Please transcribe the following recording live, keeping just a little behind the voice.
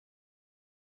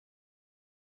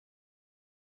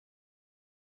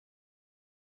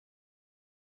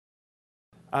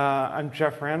I'm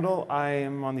Jeff Randall. I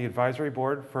am on the advisory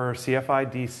board for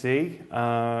CFI DC,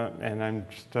 and I'm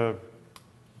just a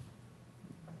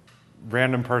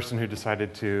random person who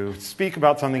decided to speak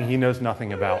about something he knows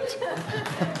nothing about.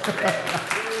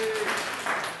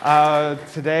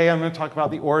 Today I'm going to talk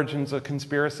about the origins of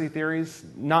conspiracy theories,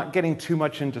 not getting too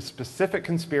much into specific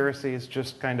conspiracies,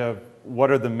 just kind of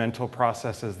what are the mental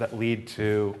processes that lead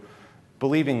to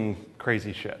believing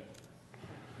crazy shit.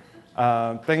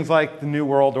 Things like the New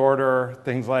World Order,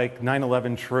 things like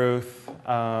 9/11 truth,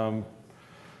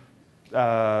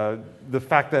 the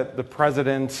fact that the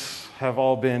presidents have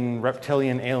all been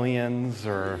reptilian aliens,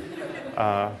 or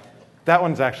that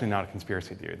one's actually not a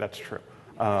conspiracy theory, that's true.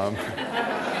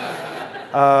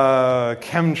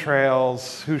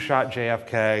 Chemtrails, who shot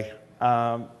JFK.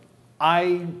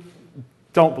 I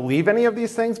don't believe any of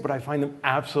these things, but I find them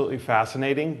absolutely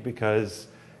fascinating because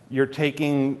you're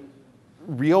taking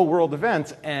real world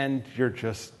events and you're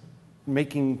just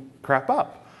making crap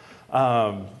up.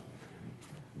 And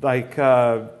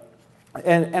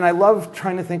I love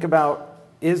trying to think about,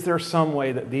 is there some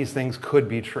way that these things could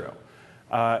be true?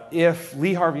 If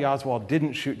Lee Harvey Oswald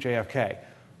didn't shoot JFK,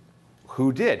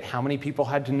 who did? How many people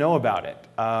had to know about it?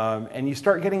 And you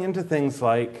start getting into things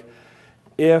like,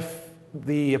 if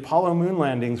the Apollo moon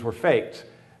landings were faked,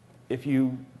 if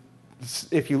you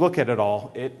look at it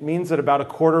all, it means that about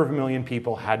 250,000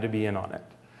 people had to be in on it.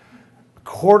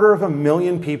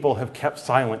 250,000 people have kept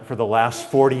silent for the last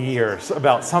 40 years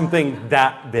about something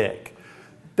that big.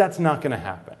 That's not going to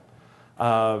happen.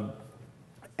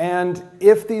 And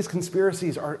if these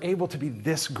conspiracies are able to be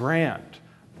this grand,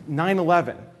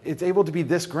 9/11, it's able to be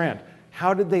this grand,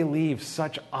 how did they leave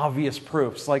such obvious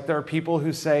proofs? Like, there are people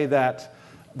who say that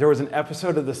there was an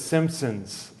episode of The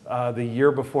Simpsons the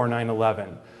year before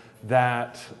 9/11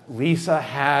 that Lisa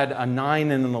had a 9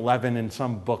 and an 11 in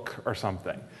some book or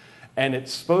something. And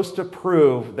it's supposed to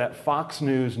prove that Fox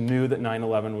News knew that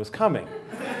 9/11 was coming.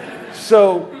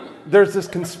 So there's this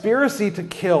conspiracy to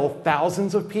kill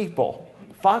thousands of people.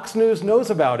 Fox News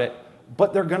knows about it,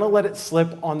 but they're going to let it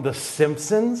slip on The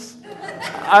Simpsons?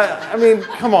 I mean,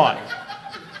 come on.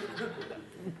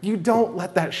 You don't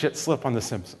let that shit slip on The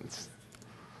Simpsons.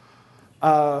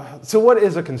 So what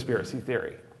is a conspiracy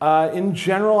theory? In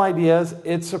general ideas,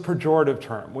 it's a pejorative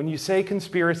term. When you say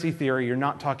conspiracy theory, you're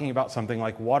not talking about something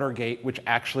like Watergate, which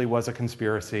actually was a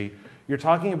conspiracy. You're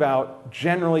talking about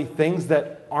generally things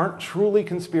that aren't truly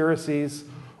conspiracies,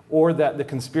 or that the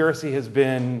conspiracy has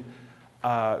been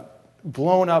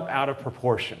blown up out of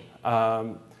proportion.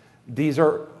 These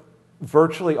are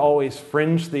virtually always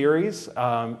fringe theories.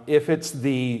 If it's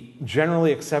the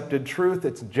generally accepted truth,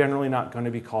 it's generally not going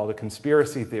to be called a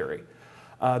conspiracy theory.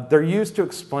 They're used to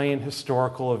explain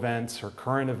historical events or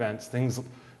current events, things,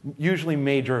 usually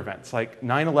major events, like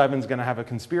 9/11 is going to have a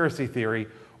conspiracy theory.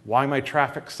 Why my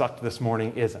traffic sucked this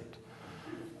morning isn't.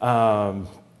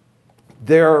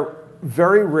 They're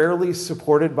very rarely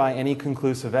supported by any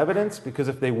conclusive evidence, because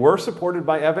if they were supported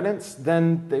by evidence,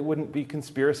 then they wouldn't be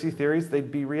conspiracy theories,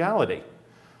 they'd be reality.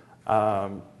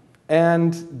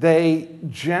 And they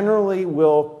generally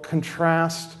will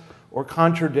contrast or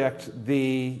contradict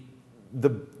the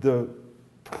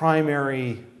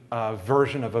primary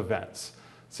version of events.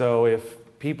 So if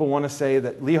people want to say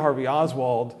that Lee Harvey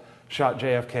Oswald shot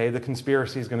JFK, the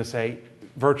conspiracy is going to say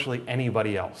virtually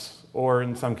anybody else, or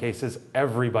in some cases,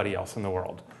 everybody else in the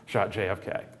world shot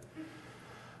JFK.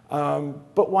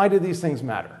 But why do these things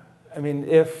matter? I mean,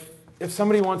 if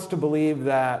somebody wants to believe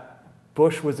that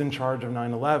Bush was in charge of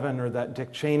 9/11 or that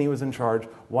Dick Cheney was in charge,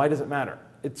 why does it matter?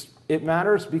 It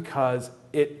matters because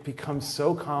it becomes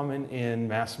so common in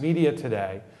mass media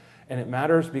today, and it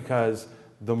matters because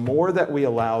the more that we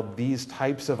allow these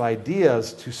types of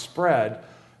ideas to spread,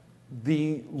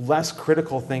 the less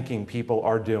critical thinking people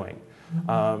are doing.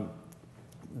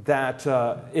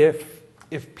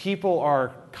 If people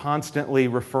are constantly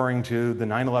referring to the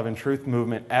 9/11 truth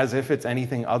movement as if it's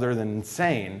anything other than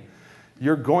insane,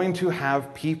 you're going to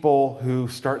have people who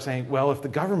start saying, well, if the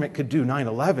government could do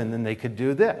 9/11, then they could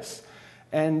do this.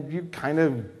 And you kind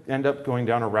of end up going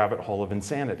down a rabbit hole of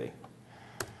insanity.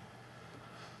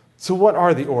 So what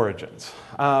are the origins?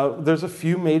 There's a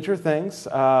few major things.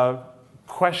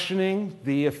 Questioning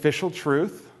the official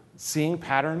truth, seeing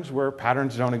patterns where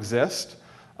patterns don't exist,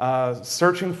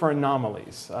 searching for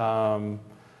anomalies,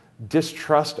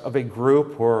 distrust of a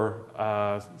group or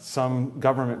some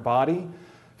government body,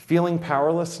 feeling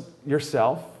powerless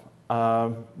yourself,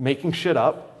 making shit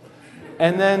up,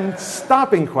 and then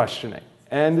stopping questioning.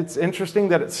 And it's interesting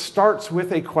that it starts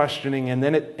with a questioning and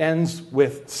then it ends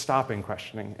with stopping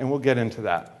questioning, and we'll get into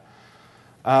that.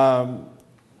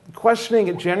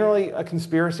 questioning, generally a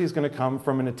conspiracy is going to come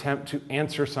from an attempt to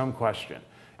answer some question.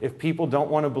 If people don't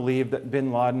want to believe that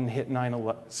bin Laden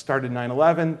started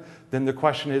 9/11, then the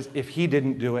question is, if he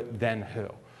didn't do it, then who?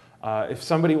 If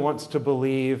somebody wants to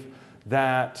believe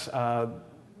that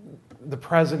the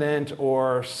president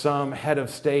or some head of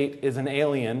state is an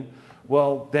alien,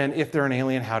 well, then if they're an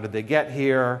alien, how did they get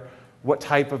here? What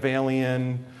type of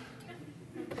alien?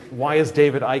 Why is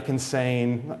David Icke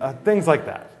insane? Things like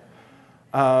that.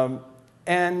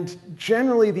 And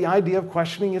generally, the idea of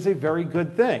questioning is a very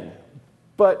good thing.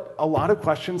 But a lot of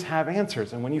questions have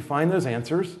answers. And when you find those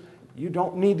answers, you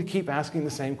don't need to keep asking the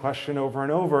same question over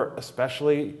and over,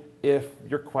 especially if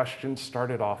your question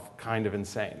started off kind of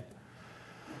insane.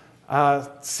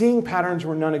 Seeing patterns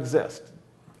where none exist.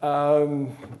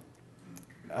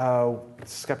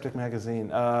 Skeptic Magazine.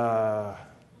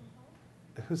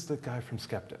 Who's the guy from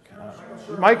Skeptic?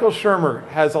 Michael Shermer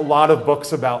has a lot of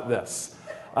books about this.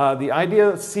 The idea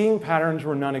of seeing patterns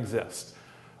where none exist.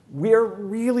 We're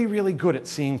really, really good at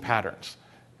seeing patterns.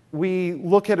 We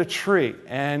look at a tree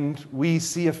and we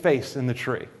see a face in the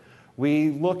tree. We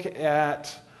look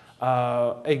at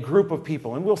a group of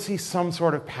people and we'll see some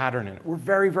sort of pattern in it. We're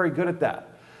very, very good at that.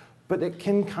 But it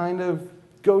can kind of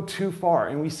go too far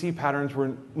and we see patterns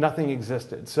where nothing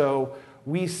existed. So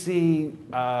we see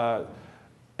an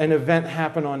event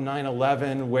happen on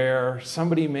 9/11 where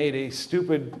somebody made a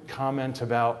stupid comment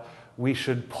about we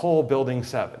should pull Building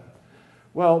 7.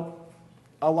 Well,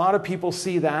 a lot of people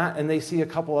see that and they see a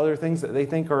couple other things that they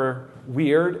think are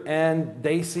weird, and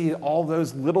they see all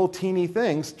those little teeny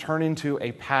things turn into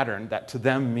a pattern that to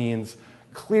them means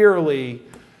clearly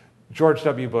George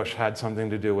W. Bush had something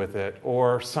to do with it,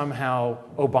 or somehow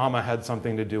Obama had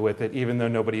something to do with it, even though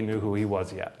nobody knew who he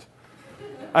was yet.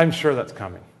 I'm sure that's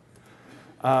coming.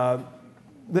 The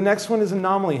next one is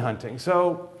anomaly hunting.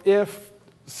 So if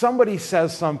somebody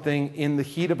says something in the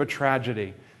heat of a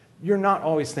tragedy, you're not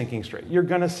always thinking straight. You're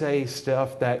going to say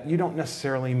stuff that you don't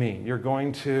necessarily mean. You're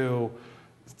going to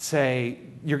use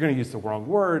the wrong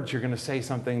words. You're going to say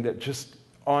something that just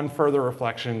on further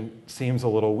reflection seems a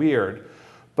little weird.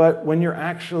 But when you're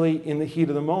actually in the heat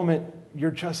of the moment,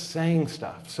 you're just saying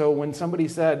stuff. So when somebody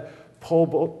said,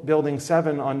 pull Building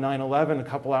 7 on 9/11 a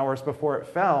couple hours before it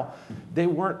fell, they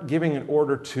weren't giving an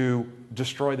order to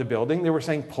destroy the building. They were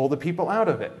saying, pull the people out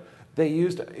of it. They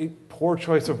used a poor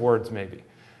choice of words, maybe.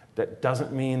 That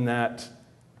doesn't mean that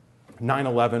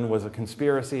 9/11 was a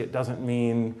conspiracy. It doesn't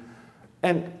mean,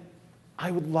 and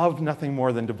I would love nothing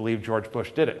more than to believe George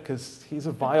Bush did it, because he's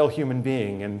a vile human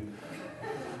being,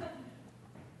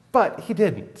 but he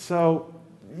didn't. So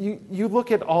you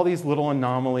look at all these little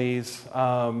anomalies,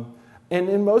 and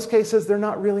in most cases, they're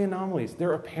not really anomalies.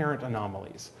 They're apparent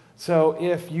anomalies. So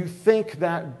if you think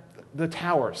that the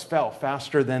towers fell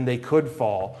faster than they could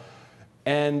fall,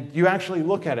 and you actually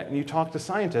look at it and you talk to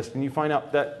scientists and you find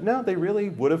out that, no, they really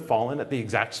would have fallen at the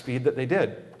exact speed that they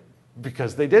did,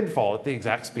 because they did fall at the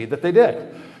exact speed that they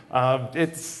did.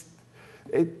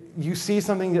 You see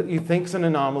something that you think is an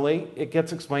anomaly, it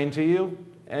gets explained to you,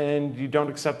 and you don't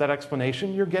accept that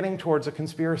explanation, you're getting towards a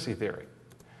conspiracy theory.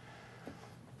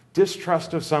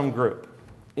 Distrust of some group.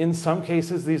 In some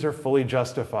cases, these are fully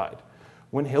justified.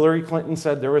 When Hillary Clinton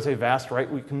said there was a vast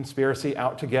right-wing conspiracy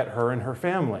out to get her and her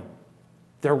family,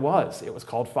 there was. It was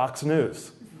called Fox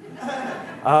News.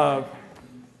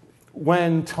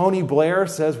 When Tony Blair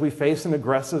says we face an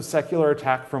aggressive secular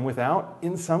attack from without,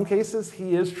 in some cases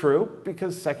he is true,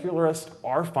 because secularists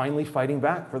are finally fighting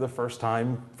back for the first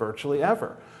time virtually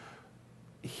ever.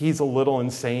 He's a little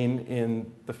insane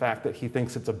in the fact that he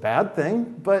thinks it's a bad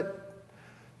thing, but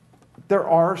there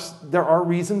are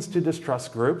reasons to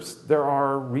distrust groups. There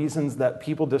are reasons that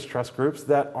people distrust groups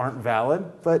that aren't valid,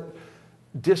 but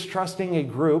distrusting a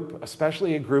group,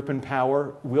 especially a group in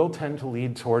power, will tend to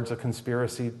lead towards a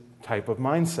conspiracy type of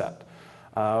mindset.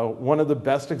 One of the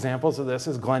best examples of this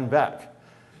is Glenn Beck.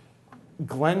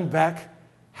 Glenn Beck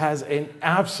has an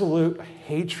absolute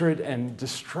hatred and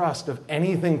distrust of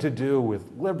anything to do with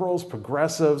liberals,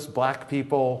 progressives, black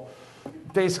people,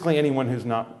 basically anyone who's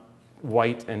not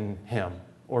white and him,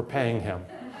 or paying him,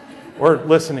 or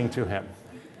listening to him.